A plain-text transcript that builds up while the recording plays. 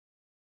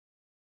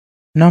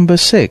Number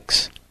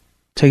 6.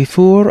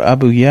 TAYFUR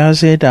Abu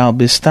Yazid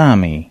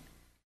al-BISTAMI.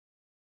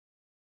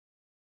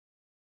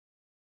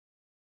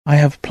 I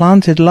have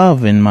planted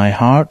love in my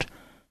heart,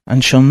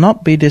 and shall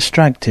not be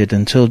distracted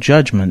until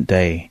Judgment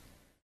Day.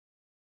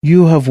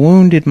 You have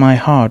wounded my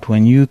heart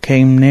when you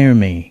came near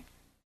me.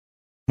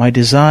 My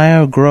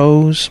desire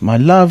grows, my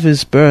love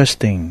is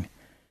bursting.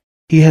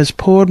 He has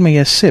poured me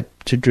a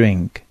sip to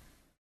drink.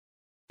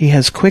 He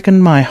has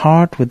quickened my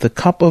heart with the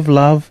cup of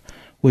love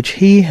which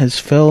he has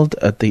filled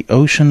at the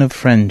ocean of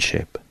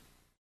friendship.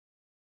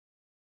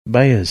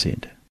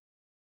 Bayazid.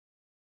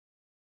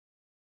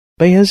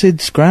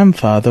 Bayazid's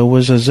grandfather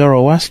was a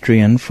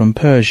Zoroastrian from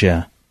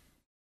Persia.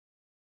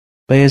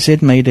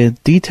 Bayazid made a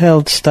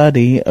detailed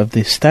study of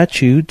the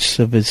statutes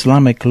of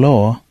Islamic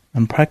law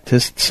and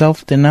practiced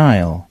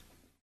self-denial.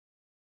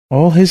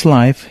 All his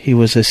life he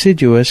was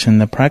assiduous in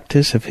the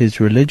practice of his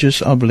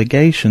religious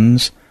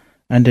obligations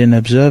and in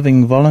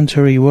observing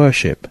voluntary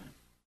worship.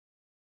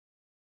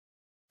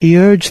 He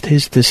urged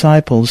his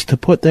disciples to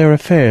put their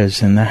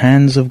affairs in the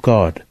hands of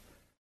God.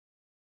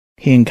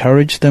 He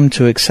encouraged them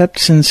to accept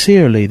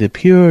sincerely the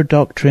pure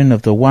doctrine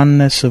of the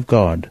oneness of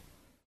God.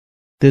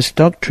 This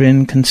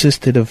doctrine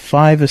consisted of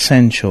 5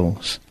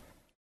 essentials: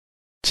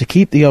 to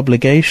keep the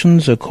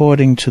obligations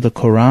according to the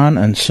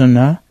Quran and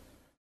Sunnah,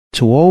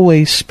 to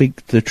always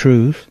speak the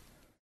truth,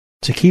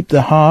 to keep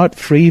the heart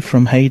free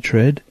from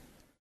hatred,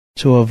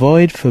 to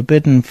avoid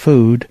forbidden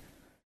food,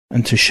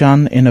 and to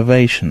shun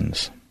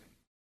innovations.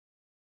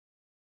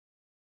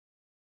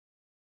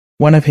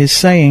 One of his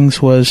sayings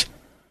was,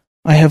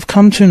 "I have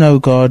come to know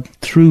God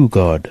through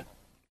God.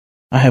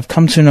 I have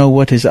come to know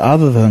what is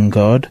other than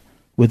God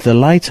with the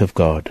light of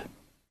God."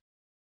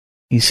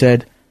 He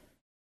said,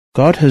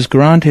 God has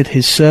granted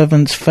his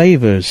servants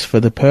favors for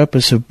the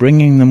purpose of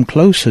bringing them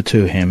closer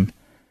to him.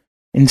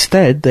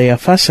 Instead, they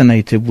are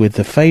fascinated with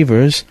the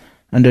favors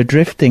and are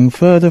drifting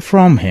further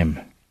from him.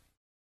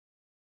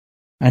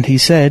 And he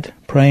said,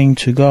 praying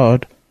to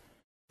God,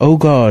 "O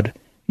God,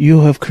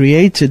 you have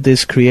created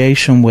this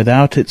creation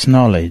without its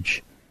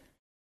knowledge.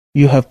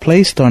 You have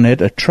placed on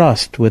it a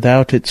trust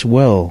without its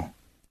will.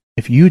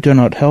 If you do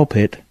not help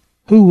it,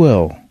 who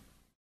will?"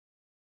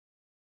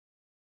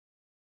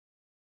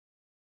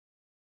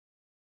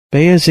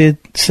 Bayazid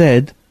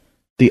said,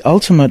 the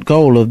ultimate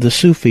goal of the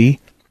Sufi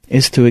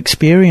is to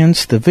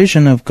experience the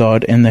vision of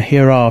God in the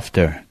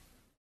hereafter.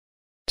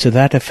 To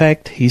that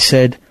effect, he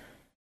said,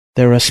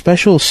 there are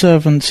special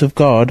servants of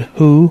God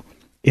who,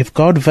 if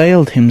God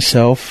veiled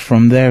himself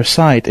from their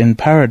sight in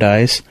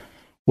paradise,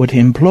 would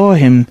implore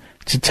him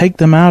to take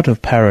them out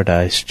of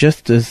paradise,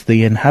 just as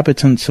the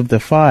inhabitants of the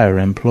fire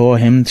implore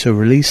him to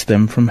release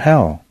them from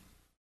hell.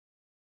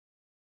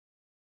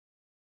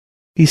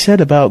 He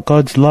said about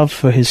God's love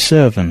for his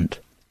servant,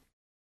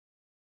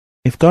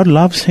 if God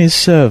loves his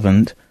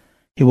servant,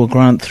 he will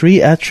grant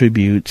 3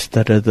 attributes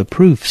that are the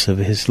proofs of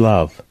his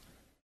love: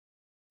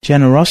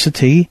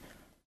 generosity,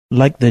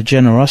 like the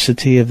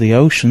generosity of the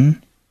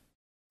ocean;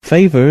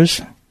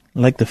 favors,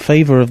 like the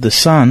favor of the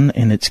sun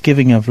in its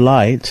giving of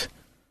light;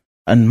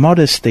 and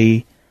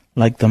modesty,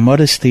 like the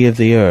modesty of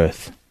the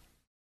earth.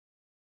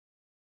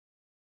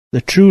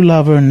 The true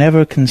lover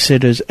never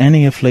considers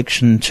any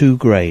affliction too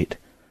great,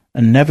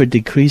 and never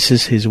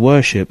decreases his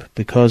worship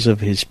because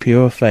of his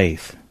pure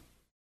faith.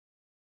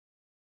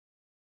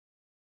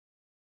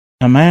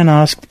 A man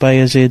asked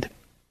Bayazid,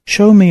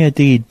 "Show me a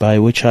deed by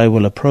which I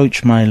will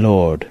approach my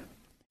Lord."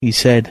 He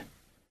said,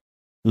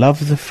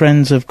 "Love the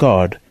friends of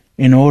God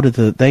in order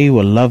that they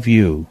will love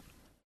you.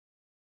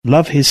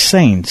 Love his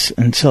saints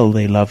until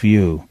they love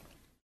you,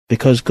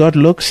 because God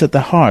looks at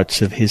the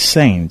hearts of his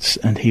saints,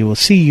 and he will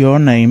see your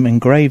name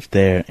engraved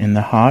there in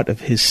the heart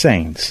of his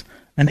saints,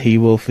 and he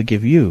will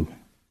forgive you."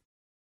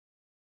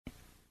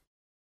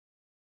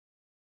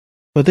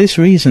 For this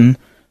reason,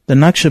 the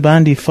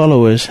Naqshbandi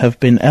followers have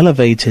been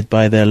elevated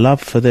by their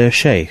love for their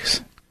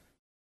sheikhs.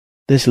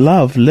 This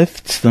love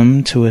lifts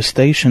them to a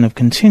station of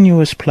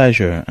continuous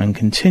pleasure and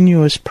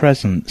continuous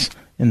presence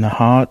in the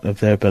heart of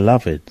their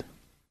beloved.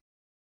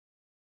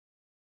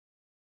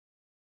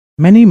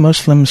 Many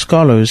Muslim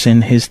scholars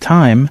in his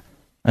time,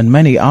 and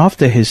many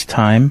after his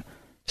time,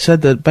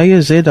 said that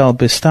Bayazid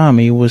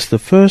al-BISTAMI was the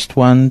first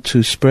one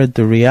to spread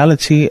the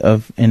reality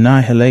of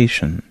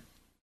annihilation.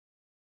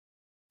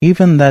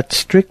 Even that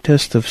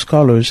strictest of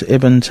scholars,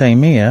 Ibn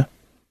Taymiyyah,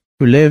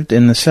 who lived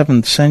in the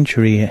 7th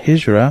century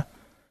Hijrah,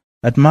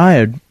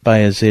 admired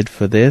Bayazid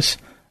for this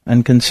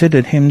and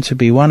considered him to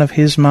be one of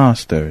his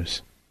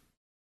masters.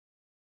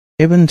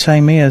 Ibn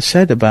Taymiyyah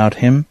said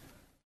about him,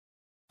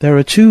 "There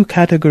are 2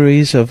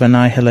 categories of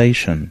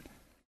annihilation.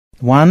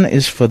 One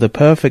is for the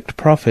perfect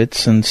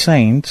prophets and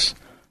saints,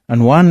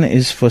 and one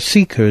is for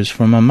seekers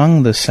from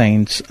among the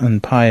saints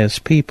and pious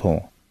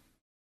people.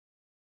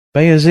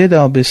 Bayazid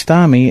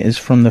al-BISTAMI is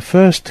from the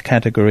first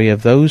category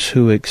of those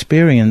who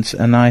experience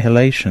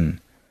annihilation,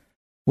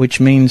 which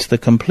means the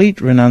complete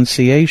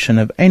renunciation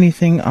of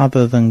anything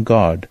other than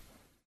God.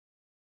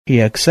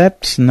 He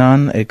accepts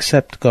none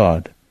except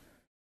God.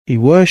 He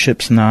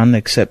worships none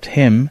except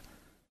him.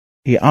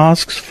 He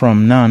asks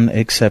from none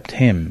except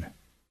him."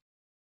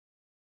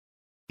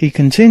 He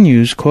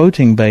continues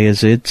quoting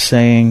Bayazid,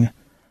 saying,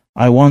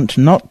 "I want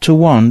not to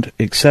want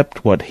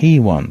except what he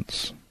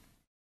wants."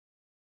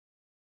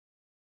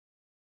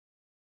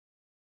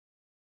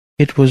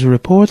 It was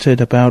reported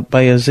about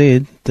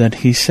Bayazid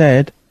that he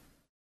said,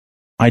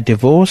 "I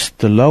divorced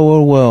the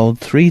lower world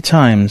 3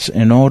 times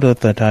in order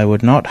that I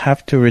would not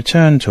have to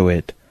return to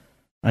it,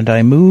 and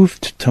I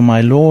moved to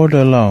my Lord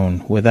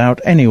alone, without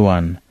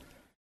anyone,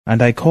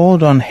 and I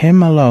called on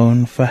him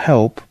alone for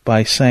help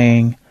by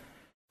saying,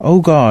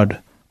 'O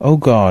God, O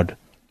God,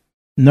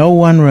 no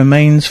one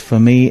remains for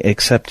me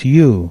except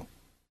you.'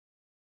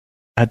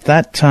 At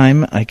that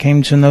time I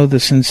came to know the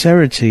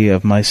sincerity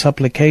of my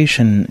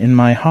supplication in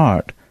my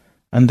heart,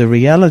 and the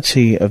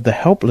reality of the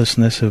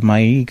helplessness of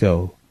my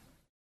ego.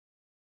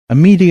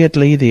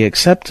 Immediately the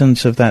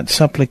acceptance of that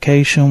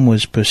supplication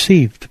was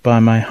perceived by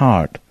my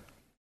heart.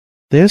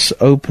 This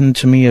opened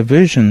to me a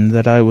vision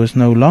that I was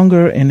no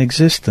longer in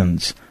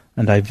existence,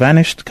 and I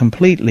vanished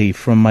completely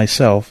from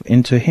myself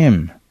into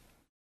him.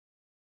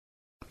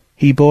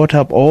 He brought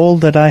up all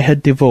that I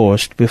had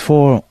divorced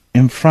before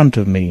in front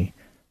of me,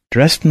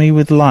 dressed me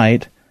with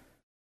light,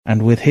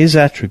 and with his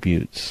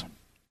attributes."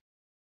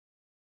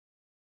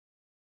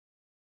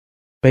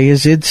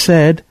 Bayazid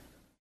said,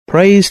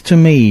 "Praise to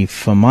me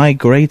for my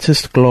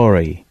greatest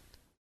glory."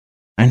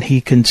 And he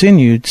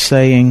continued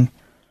saying,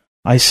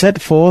 "I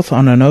set forth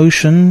on an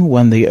ocean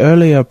when the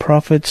earlier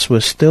prophets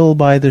were still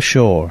by the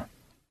shore.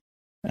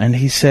 And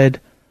he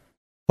said,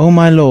 'O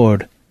my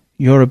Lord,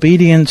 your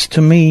obedience to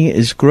me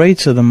is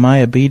greater than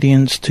my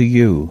obedience to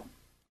you.'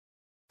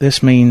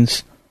 This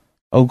means,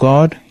 'O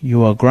God,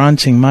 you are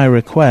granting my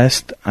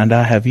request, and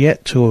I have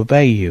yet to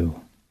obey you.'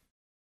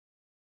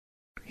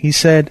 He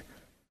said,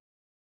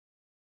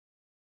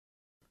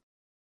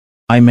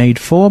 I made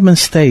 4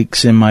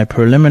 mistakes in my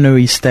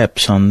preliminary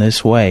steps on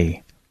this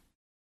way.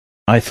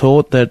 I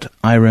thought that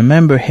I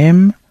remember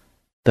him,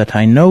 that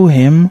I know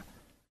him,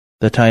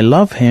 that I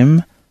love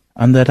him,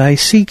 and that I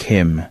seek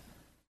him.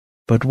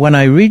 But when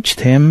I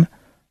reached him,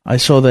 I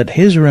saw that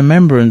his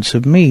remembrance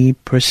of me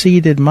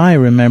preceded my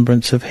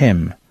remembrance of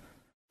him,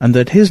 and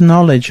that his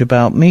knowledge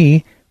about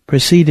me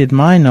preceded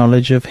my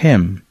knowledge of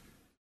him,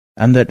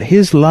 and that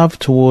his love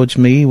towards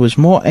me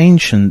was more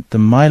ancient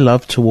than my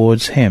love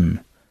towards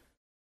him,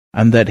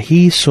 and that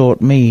he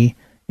sought me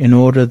in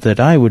order that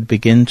I would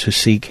begin to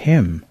seek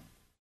him."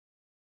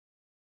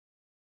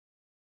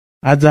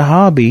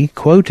 Ad-Zahabi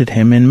quoted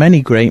him in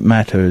many great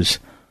matters,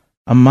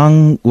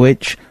 among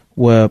which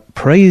were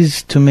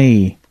 "Praise to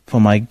me for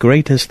my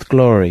greatest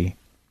glory,"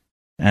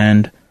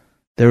 and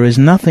 "There is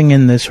nothing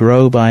in this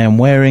robe I am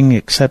wearing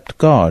except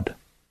God."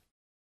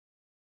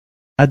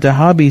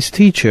 Ad-Zahabi's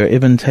teacher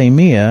Ibn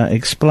Taymiyyah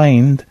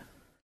explained,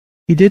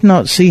 he did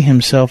not see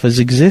himself as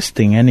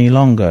existing any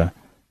longer,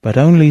 but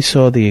only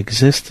saw the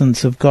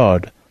existence of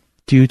God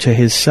due to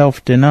his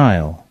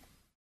self-denial.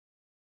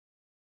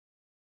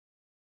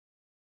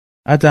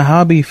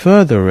 Ad-Zahabi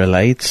further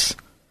relates,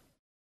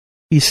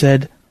 he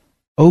said,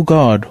 "O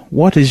God,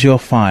 what is your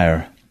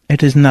fire?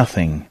 It is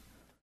nothing.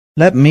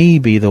 Let me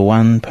be the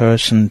one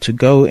person to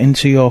go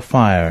into your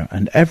fire,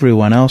 and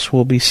everyone else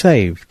will be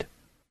saved.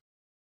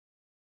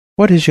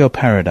 What is your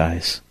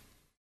paradise?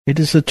 It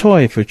is a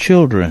toy for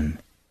children.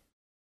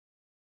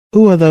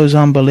 Who are those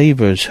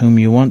unbelievers whom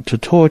you want to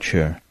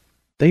torture?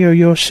 They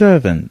are your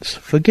servants.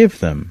 Forgive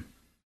them."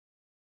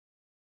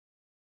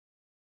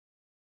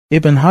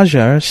 Ibn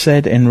Hajar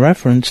said in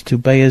reference to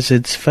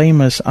Bayazid's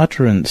famous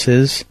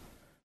utterances,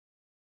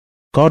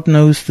 "God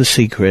knows the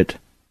secret,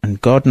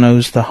 and God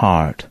knows the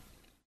heart."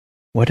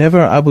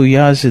 Whatever Abu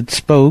Yazid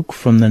spoke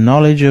from the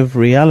knowledge of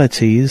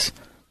realities,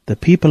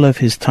 the people of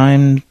his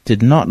time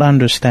did not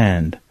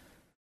understand.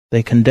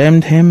 They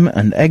condemned him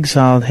and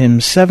exiled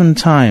him 7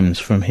 times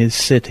from his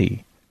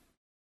city.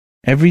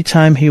 Every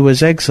time he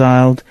was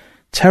exiled,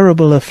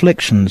 terrible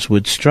afflictions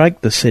would strike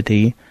the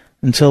city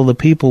until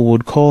the people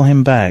would call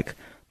him back,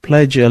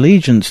 pledge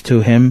allegiance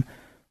to him,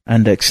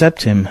 and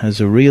accept him as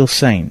a real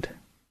saint.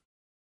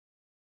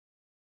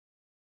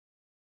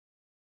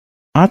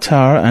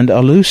 Attar and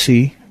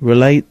Alusi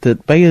relate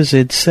that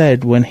Bayazid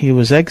said when he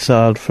was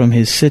exiled from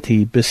his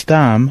city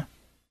Bistam,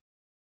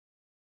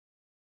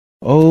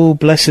 "O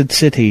blessed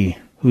city,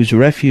 whose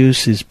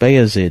refuse is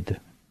Bayazid."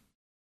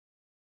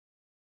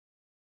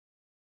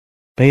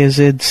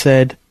 Bayazid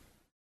said,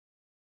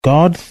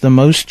 "God the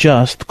Most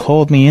Just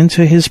called me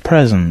into his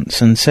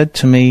presence and said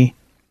to me,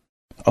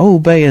 'O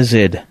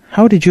Bayazid,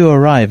 how did you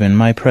arrive in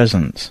my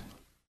presence?'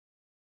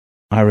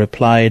 I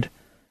replied,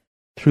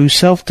 'Through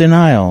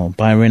self-denial,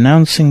 by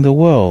renouncing the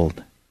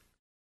world.'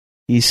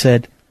 He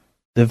said,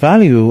 'The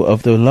value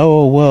of the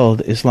lower world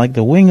is like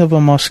the wing of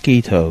a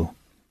mosquito.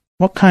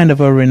 What kind of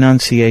a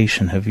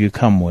renunciation have you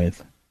come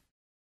with?'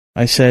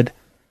 I said,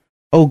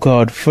 'O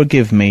God,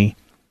 forgive me.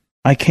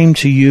 I came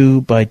to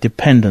you by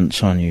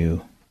dependence on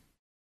you.'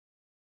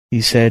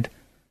 He said,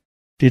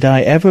 'Did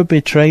I ever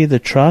betray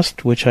the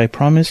trust which I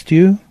promised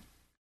you?'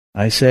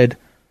 I said,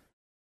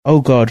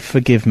 'O God,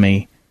 forgive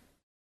me.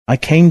 I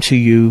came to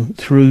you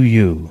through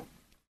you.'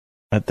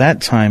 At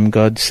that time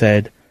God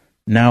said,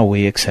 'Now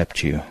we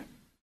accept you.'"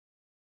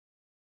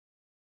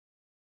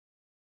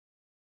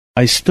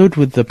 I stood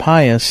with the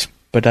pious,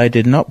 but I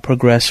did not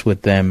progress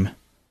with them.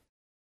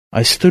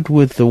 I stood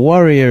with the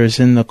warriors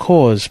in the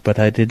cause, but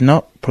I did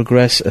not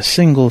progress a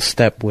single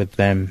step with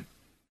them.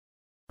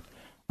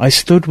 I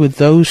stood with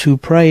those who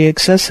pray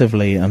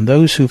excessively and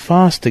those who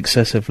fast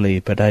excessively,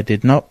 but I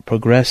did not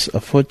progress a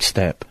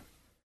footstep.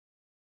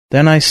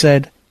 Then I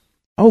said,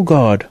 O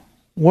God,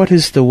 what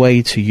is the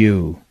way to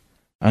you?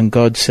 And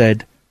God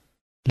said,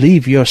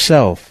 Leave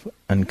yourself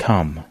and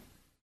come.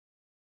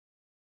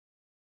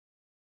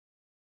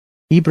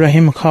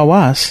 Ibrahim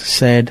Khawas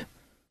said,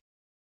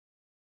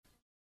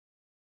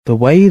 The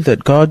way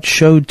that God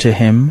showed to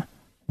him,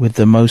 with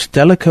the most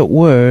delicate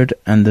word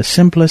and the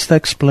simplest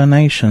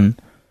explanation,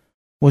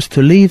 was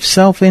to leave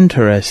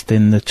self-interest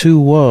in the two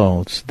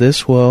worlds,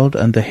 this world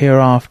and the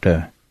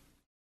hereafter.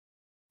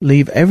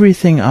 Leave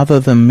everything other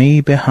than me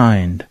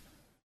behind.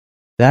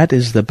 That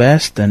is the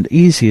best and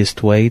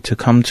easiest way to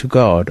come to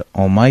God,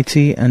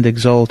 Almighty and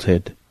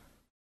Exalted.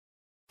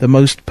 The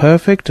most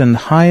perfect and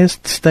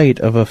highest state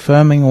of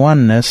affirming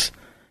oneness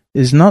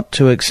is not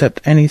to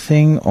accept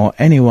anything or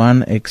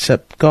anyone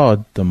except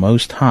God the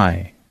Most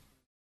High.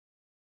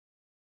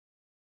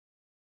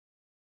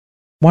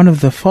 One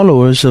of the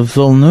followers of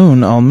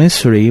Dhul-Nun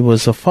al-Misri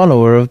was a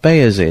follower of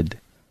Bayazid.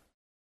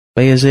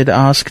 Bayazid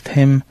asked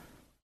him,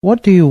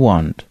 What do you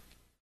want?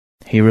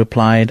 He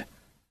replied,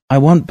 I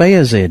want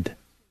Bayazid.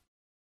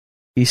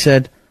 He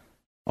said,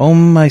 O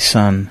my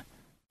son,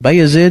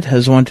 Bayazid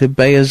has wanted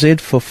Bayazid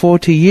for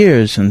 40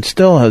 years and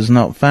still has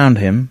not found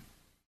him.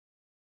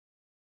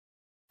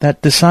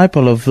 That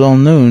disciple of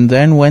Dhul-Nun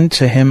then went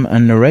to him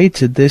and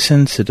narrated this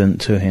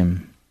incident to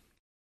him.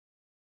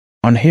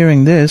 On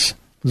hearing this,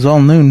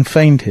 Dhul-Nun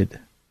fainted.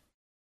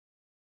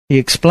 He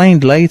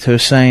explained later,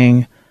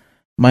 saying,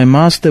 My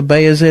master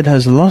Bayazid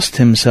has lost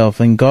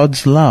himself in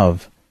God's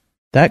love.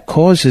 That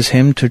causes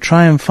him to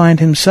try and find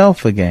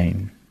himself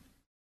again.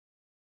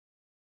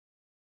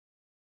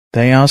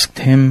 They asked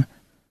him,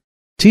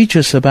 Teach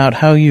us about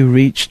how you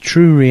reached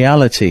true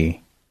reality.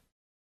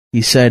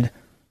 He said,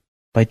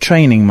 By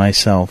training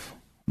myself,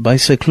 by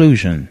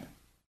seclusion.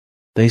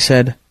 They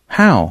said,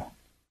 How?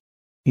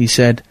 He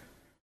said,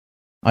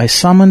 I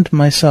summoned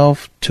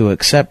myself to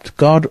accept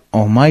God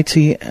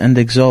Almighty and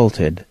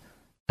Exalted,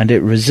 and it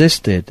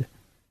resisted.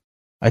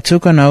 I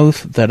took an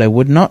oath that I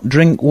would not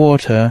drink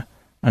water,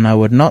 and I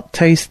would not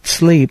taste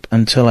sleep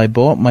until I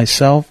brought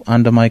myself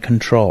under my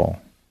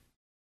control.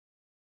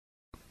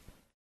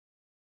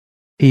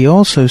 He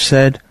also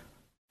said,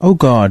 O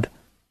God,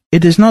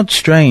 it is not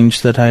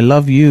strange that I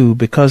love you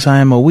because I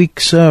am a weak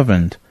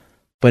servant,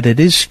 but it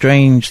is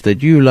strange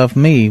that you love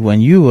me when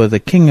you are the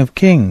King of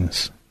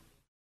Kings.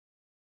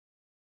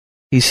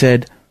 He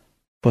said,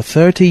 For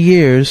 30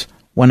 years,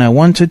 when I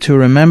wanted to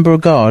remember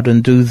God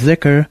and do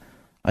dhikr,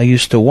 I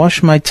used to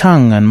wash my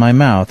tongue and my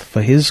mouth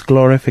for His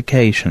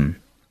glorification.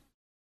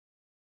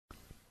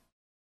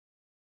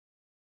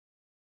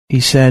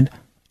 He said,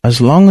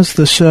 As long as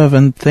the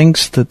servant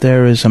thinks that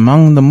there is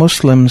among the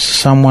Muslims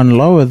someone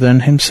lower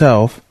than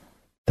himself,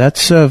 that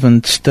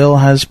servant still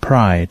has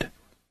pride.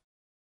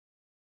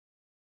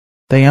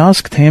 They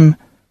asked him,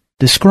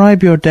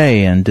 Describe your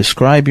day and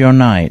describe your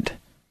night.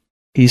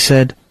 He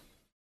said,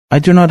 I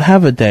do not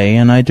have a day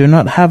and I do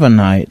not have a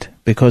night,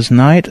 because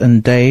night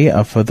and day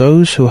are for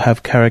those who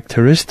have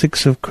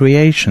characteristics of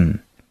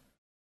creation.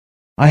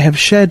 I have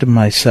shed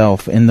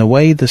myself in the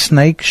way the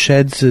snake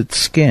sheds its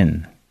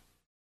skin.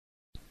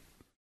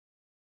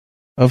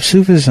 Of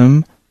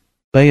Sufism,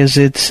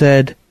 Bayazid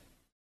said,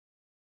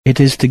 It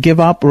is to give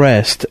up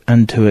rest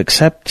and to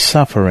accept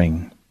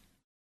suffering.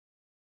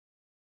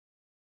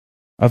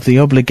 Of the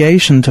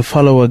obligation to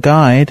follow a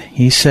guide,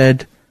 he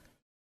said,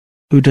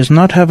 Who does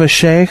not have a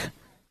sheikh,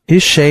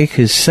 his sheikh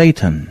is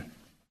Satan.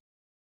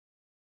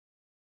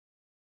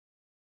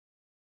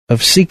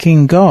 Of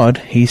seeking God,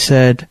 he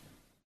said,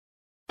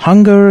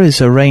 Hunger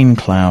is a rain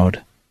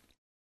cloud.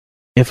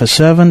 If a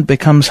servant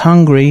becomes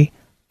hungry,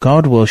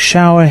 God will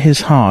shower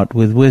his heart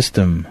with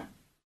wisdom.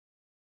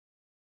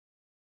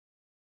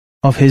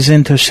 Of his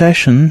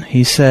intercession,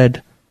 he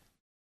said,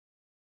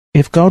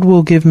 If God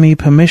will give me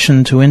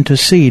permission to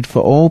intercede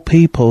for all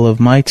people of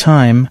my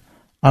time,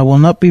 I will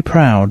not be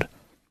proud,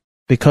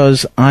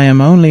 because I am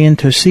only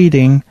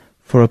interceding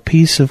for a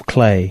piece of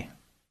clay.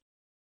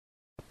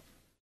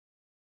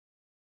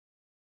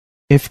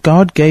 If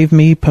God gave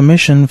me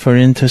permission for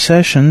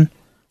intercession,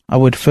 I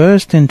would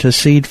first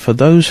intercede for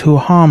those who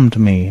harmed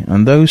me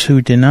and those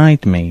who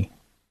denied me.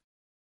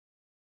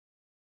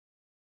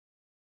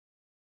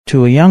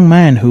 To a young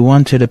man who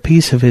wanted a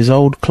piece of his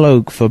old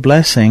cloak for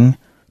blessing,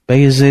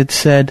 Bayazid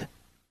said,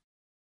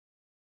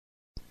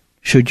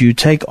 Should you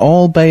take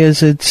all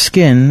Bayazid's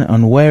skin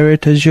and wear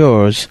it as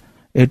yours,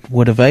 it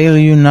would avail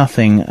you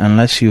nothing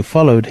unless you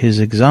followed his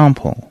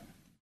example.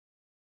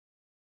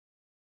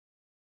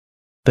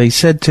 They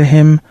said to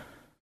him,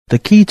 The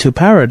key to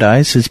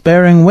paradise is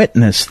bearing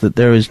witness that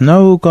there is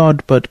no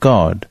God but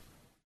God.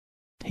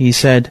 He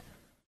said,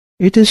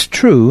 It is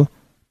true,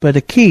 but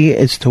a key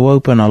is to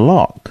open a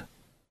lock.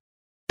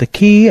 The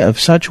key of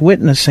such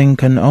witnessing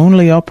can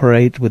only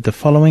operate with the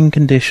following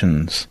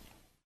conditions.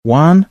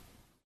 1.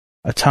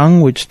 A tongue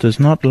which does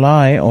not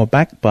lie or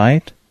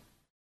backbite.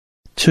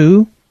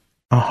 2.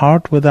 A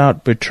heart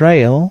without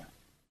betrayal.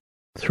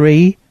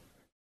 3.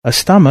 A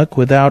stomach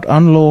without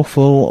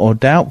unlawful or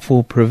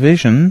doubtful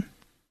provision.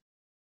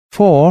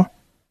 4.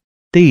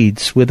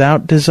 Deeds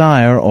without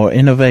desire or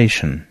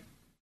innovation.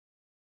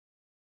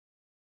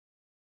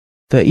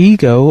 The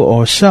ego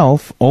or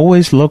self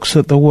always looks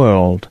at the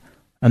world,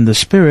 and the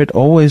spirit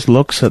always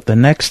looks at the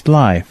next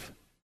life.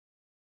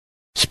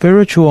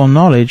 Spiritual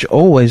knowledge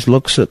always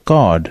looks at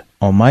God,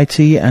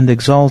 Almighty and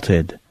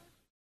exalted.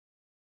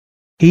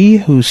 He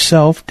whose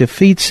self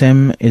defeats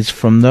him is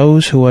from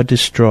those who are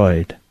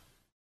destroyed.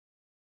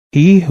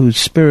 He whose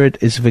spirit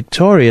is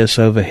victorious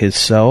over his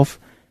self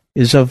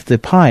is of the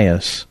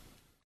pious,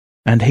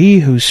 and he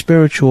whose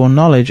spiritual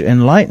knowledge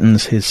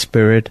enlightens his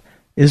spirit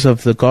is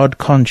of the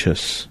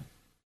God-conscious.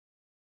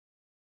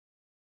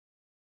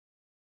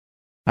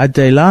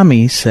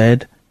 Ad-Daylami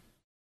said,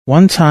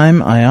 "One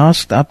time I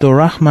asked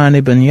Abdurrahman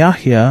ibn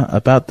Yahya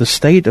about the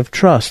state of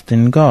trust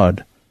in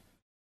God.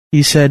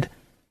 He said,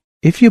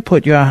 'If you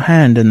put your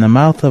hand in the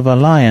mouth of a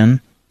lion,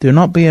 do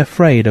not be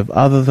afraid of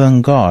other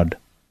than God.'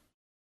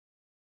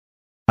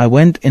 I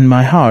went in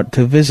my heart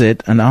to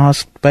visit and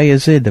asked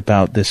Bayazid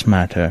about this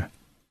matter.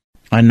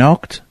 I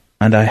knocked,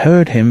 and I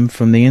heard him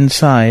from the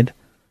inside,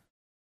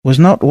 'Was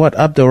not what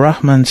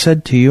Abdurrahman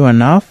said to you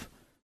enough?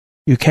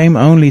 You came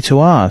only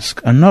to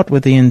ask, and not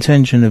with the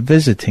intention of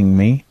visiting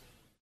me.'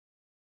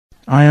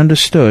 I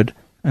understood,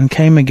 and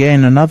came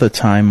again another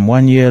time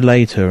 1 year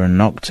later and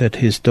knocked at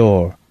his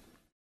door.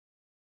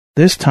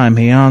 This time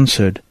he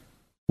answered,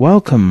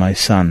 'Welcome, my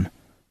son.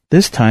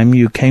 This time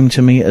you came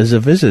to me as a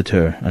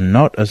visitor and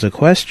not as a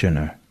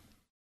questioner.'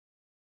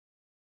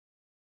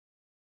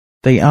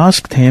 They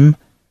asked him,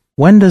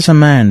 'When does a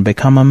man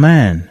become a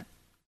man?'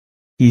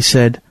 He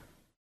said,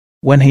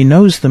 'When he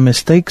knows the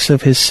mistakes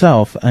of his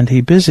self and he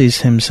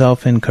busies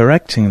himself in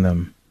correcting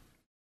them.'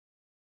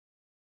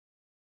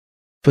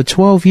 For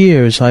 12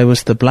 years I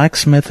was the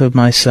blacksmith of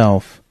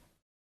myself.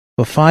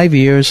 For 5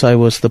 years I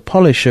was the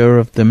polisher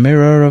of the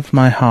mirror of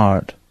my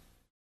heart.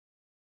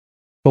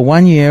 For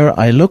 1 year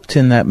I looked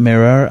in that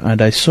mirror,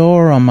 and I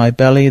saw on my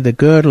belly the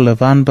girdle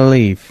of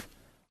unbelief.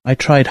 I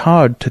tried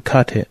hard to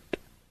cut it.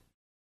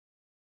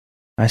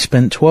 I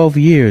spent 12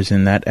 years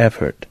in that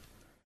effort.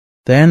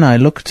 Then I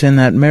looked in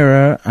that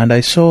mirror, and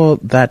I saw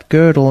that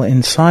girdle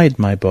inside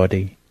my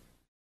body.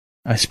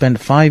 I spent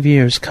 5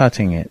 years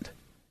cutting it.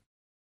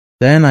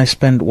 Then I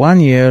spent 1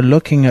 year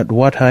looking at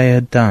what I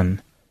had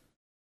done.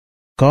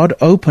 God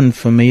opened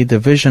for me the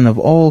vision of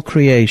all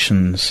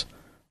creations.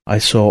 I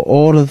saw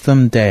all of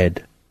them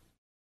dead.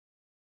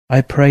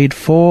 I prayed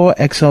 4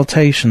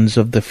 exaltations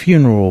of the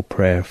funeral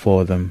prayer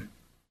for them.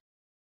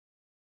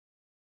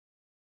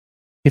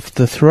 If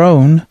the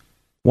throne,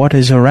 what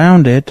is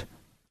around it,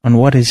 and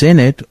what is in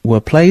it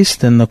were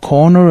placed in the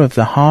corner of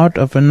the heart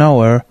of a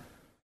knower,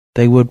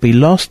 they would be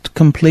lost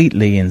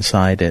completely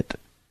inside it.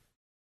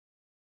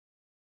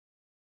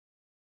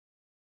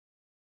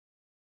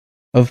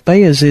 Of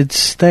Bayazid's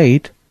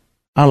state,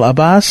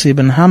 Al-Abbas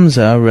ibn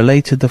Hamza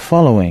related the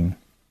following.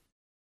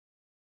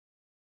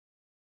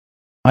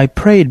 I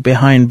prayed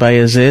behind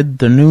Bayazid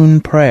the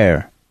noon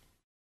prayer.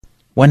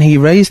 When he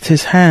raised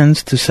his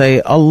hands to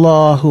say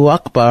Allahu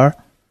Akbar,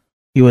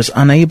 he was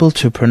unable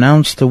to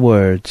pronounce the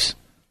words,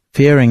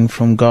 fearing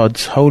from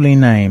God's holy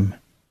name.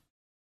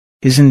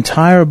 His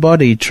entire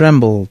body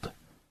trembled.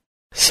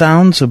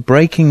 Sounds of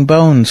breaking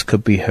bones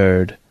could be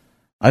heard.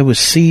 I was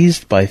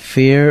seized by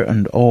fear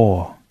and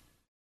awe.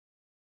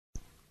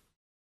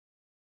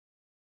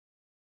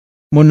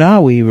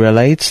 Munawi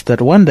relates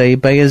that one day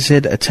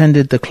Bayazid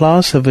attended the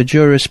class of a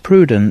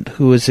jurisprudent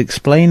who was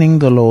explaining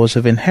the laws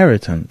of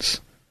inheritance.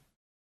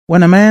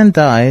 When a man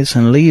dies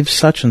and leaves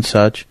such and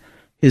such,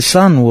 his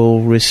son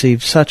will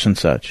receive such and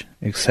such,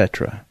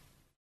 etc.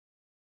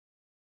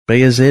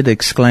 Bayazid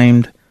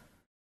exclaimed,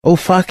 O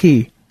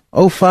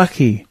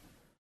Faqih,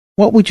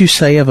 what would you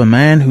say of a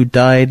man who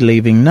died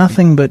leaving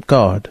nothing but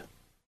God?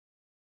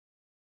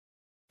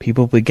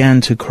 People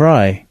began to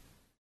cry.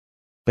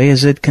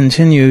 Bayazid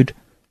continued,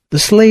 The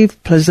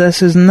slave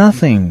possesses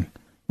nothing.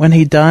 When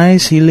he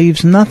dies, he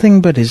leaves nothing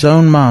but his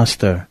own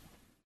master.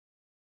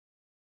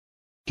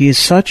 He is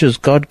such as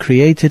God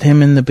created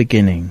him in the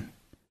beginning.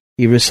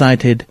 He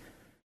recited,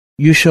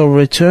 You shall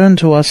return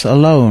to us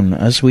alone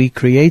as we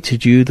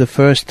created you the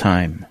first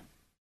time.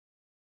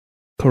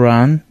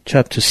 Quran,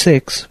 chapter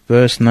 6,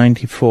 verse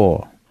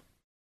 94.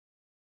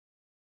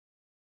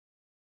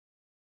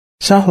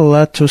 Sahal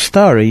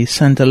at-Tustari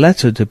sent a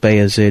letter to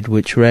Bayazid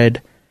which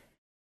read,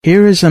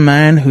 Here is a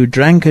man who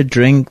drank a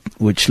drink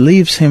which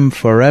leaves him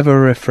forever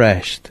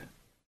refreshed.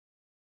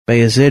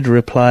 Bayazid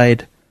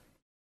replied,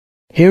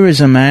 Here is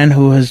a man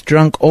who has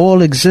drunk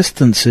all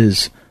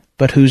existences,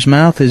 but whose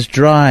mouth is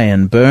dry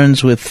and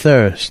burns with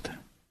thirst.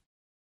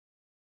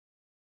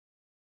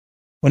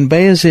 When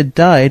Bayazid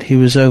died, he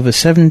was over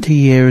 70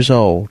 years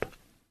old.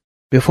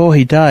 Before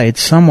he died,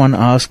 someone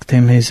asked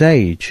him his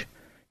age.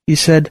 He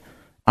said,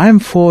 I am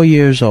 4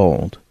 years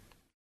old.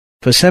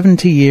 For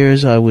 70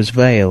 years I was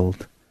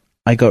veiled.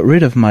 I got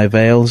rid of my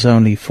veils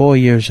only 4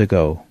 years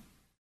ago.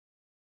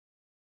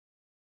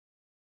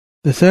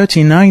 The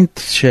 39th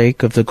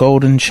Sheikh of the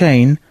Golden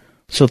Chain,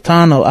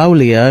 Sultan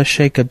al-Awliya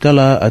Sheikh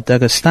Abdullah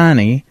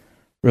ad-Dagestani,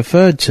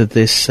 referred to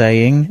this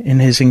saying in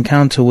his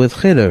encounter with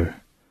Khidr,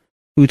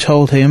 who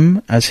told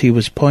him, as he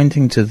was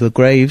pointing to the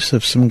graves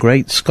of some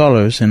great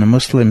scholars in a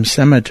Muslim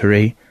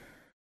cemetery,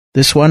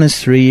 "This one is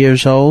 3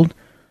 years old,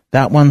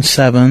 that one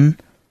 7,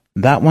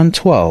 that one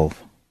 12.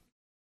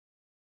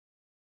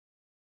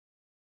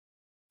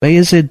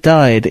 Bayezid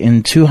died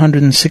in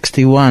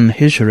 261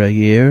 Hijra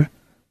year,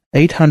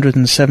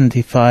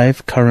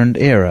 875 current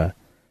era.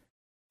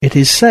 It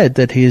is said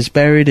that he is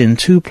buried in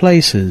 2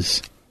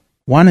 places.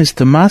 One is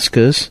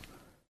Damascus,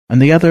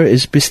 and the other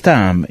is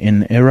Bistami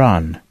in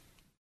Iran.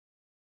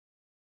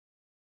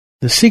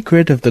 The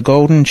secret of the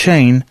golden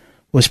chain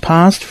was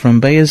passed from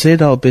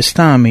Bayezid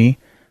al-Bistami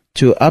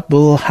to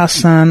Abul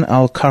Hassan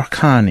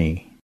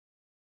al-Karkhani.